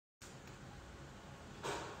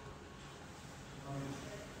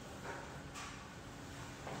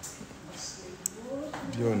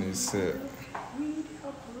John is so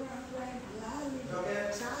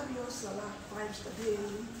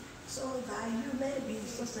that you may be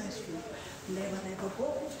successful. Never go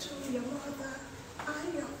to your mother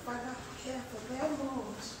and your father, care for their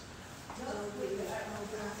most.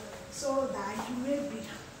 So that you may be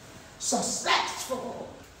successful.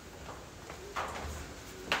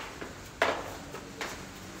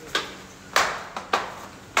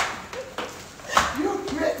 You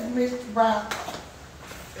great Miss Brown.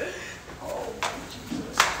 Oh,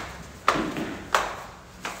 Jesus.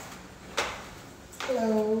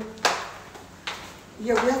 Hello.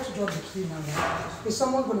 Yeah, we have to drop the key now. Is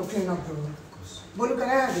someone going to clean up the room? Bolu, can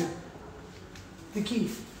I have it? The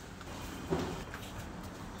key.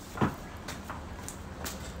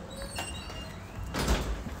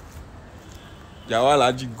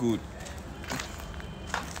 Alaji good.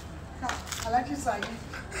 Alaji Said.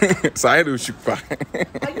 Said Oshupa.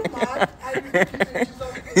 Are you mad?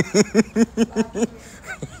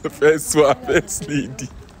 First one, first lady.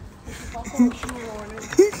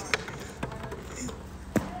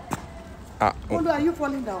 Bolu, are you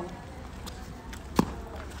falling down?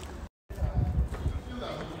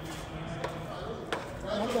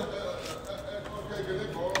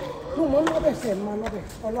 No, I'm not going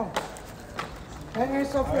to ẹ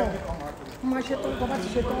sọ fún ọ máa ṣe tó ń kọ́ bá ti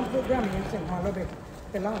ṣe tó ń program yẹn sẹ̀ máa lọ́bẹ̀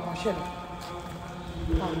pẹ̀lú àwọn aṣẹ́lẹ̀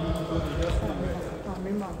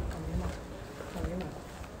àmì mà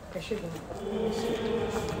ẹ ṣe gan.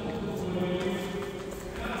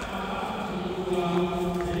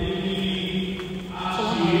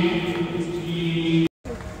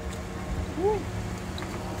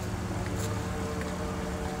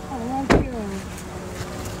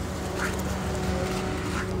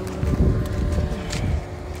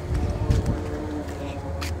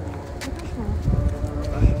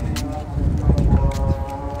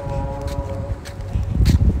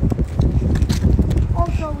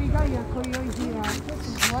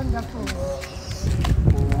 Wonderful.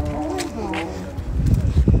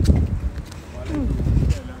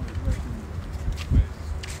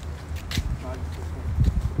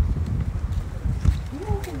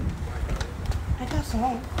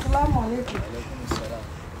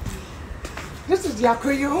 This is the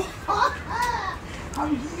aquarium.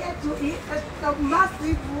 I'm here to eat a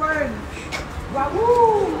massive one.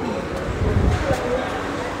 Wahoo!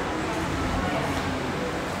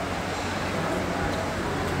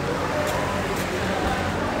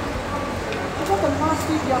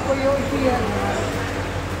 Yakoyo here.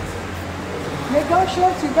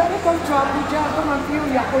 Negotiates, you better come to Abuja, come and feel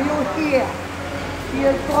Yakoyo here.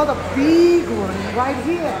 Here's got a big one right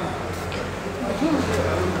here.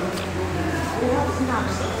 They have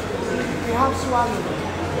snacks, they have swallow,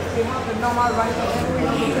 they have the normal rice, every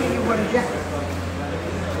other thing you want to get.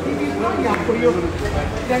 If it's not Yakoyo,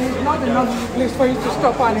 then it's not enough place for you to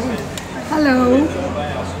stop and eat. Hello.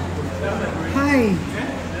 Hi.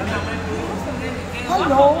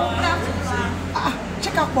 Hello.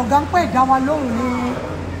 Check out Mogampe Dawalong.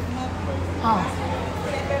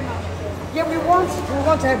 Yeah, we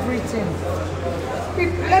want everything.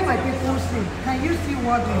 Let my people see. Can you see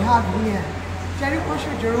what they have here? Jerry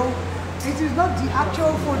Koshojoro, it is not the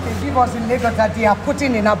actual food they give us in Lagos that they are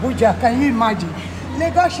putting in Abuja. Can you imagine?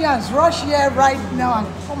 Lagosians rush here right now and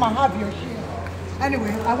come and have your share.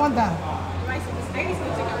 Anyway, I want that.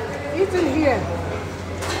 Eating here.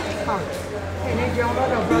 Hey, need your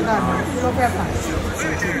brother, no pepper.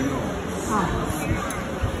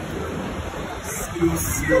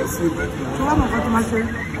 So I'm going to my say,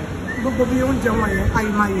 go be on Jamaica, I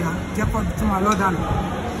Maya, Japan to my Lord. I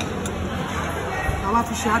want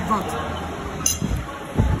to share advert.